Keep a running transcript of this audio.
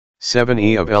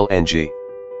7E of LNG.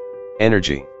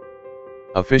 Energy.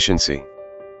 Efficiency.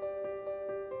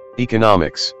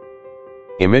 Economics.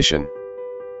 Emission.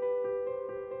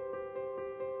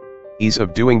 Ease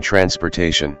of doing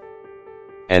transportation.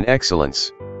 And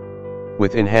excellence.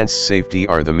 With enhanced safety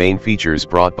are the main features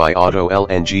brought by Auto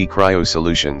LNG Cryo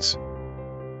Solutions.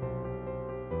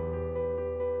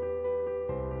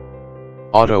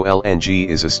 Auto LNG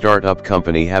is a startup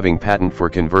company having patent for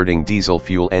converting diesel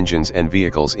fuel engines and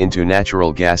vehicles into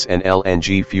natural gas and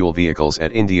LNG fuel vehicles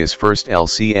at India's first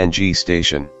L-CNG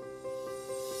station.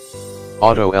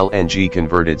 Auto LNG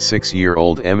converted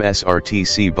 6-year-old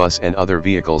MSRTC bus and other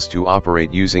vehicles to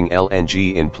operate using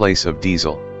LNG in place of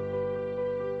diesel.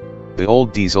 The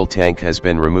old diesel tank has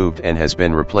been removed and has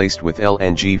been replaced with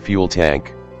LNG fuel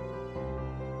tank.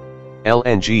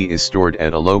 LNG is stored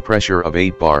at a low pressure of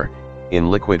 8 bar, in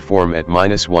liquid form at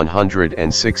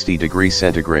 -160 degrees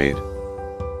centigrade.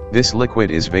 This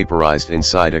liquid is vaporized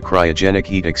inside a cryogenic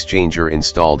heat exchanger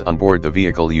installed on board the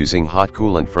vehicle using hot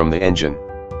coolant from the engine.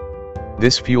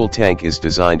 This fuel tank is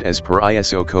designed as per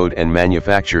ISO code and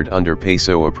manufactured under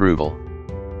PESO approval.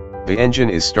 The engine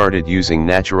is started using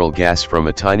natural gas from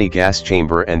a tiny gas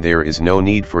chamber and there is no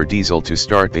need for diesel to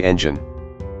start the engine.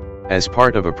 As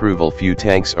part of approval, few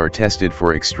tanks are tested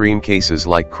for extreme cases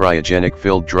like cryogenic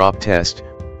filled drop test,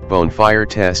 bone fire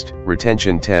test,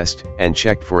 retention test, and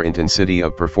checked for intensity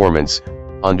of performance,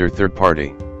 under third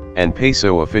party, and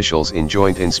PESO officials in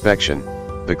joint inspection.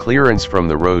 The clearance from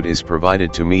the road is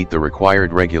provided to meet the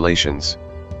required regulations.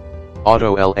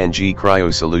 Auto LNG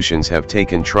Cryo Solutions have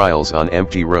taken trials on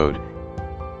empty road.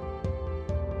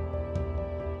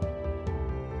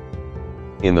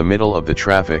 In the middle of the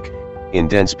traffic, in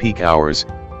dense peak hours,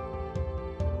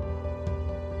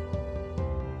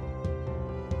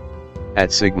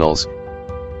 at signals,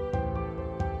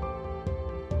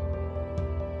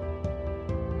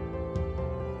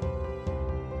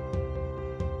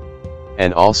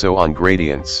 and also on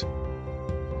gradients.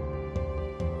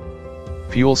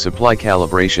 Fuel supply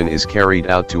calibration is carried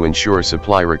out to ensure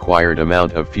supply required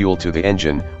amount of fuel to the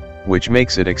engine, which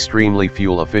makes it extremely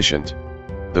fuel efficient.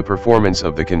 The performance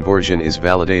of the conversion is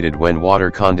validated when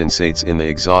water condensates in the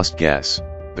exhaust gas.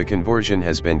 The conversion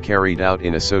has been carried out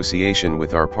in association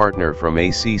with our partner from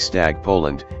AC Stag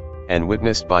Poland, and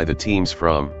witnessed by the teams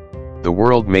from the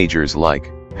world majors like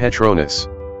Petronas,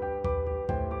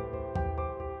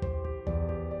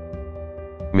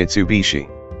 Mitsubishi,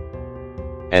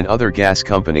 and other gas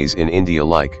companies in India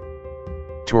like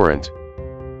Torrent,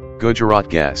 Gujarat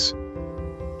Gas,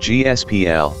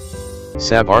 GSPL,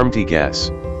 Sabarmati Gas.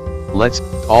 Let's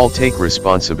all take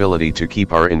responsibility to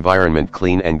keep our environment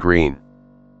clean and green.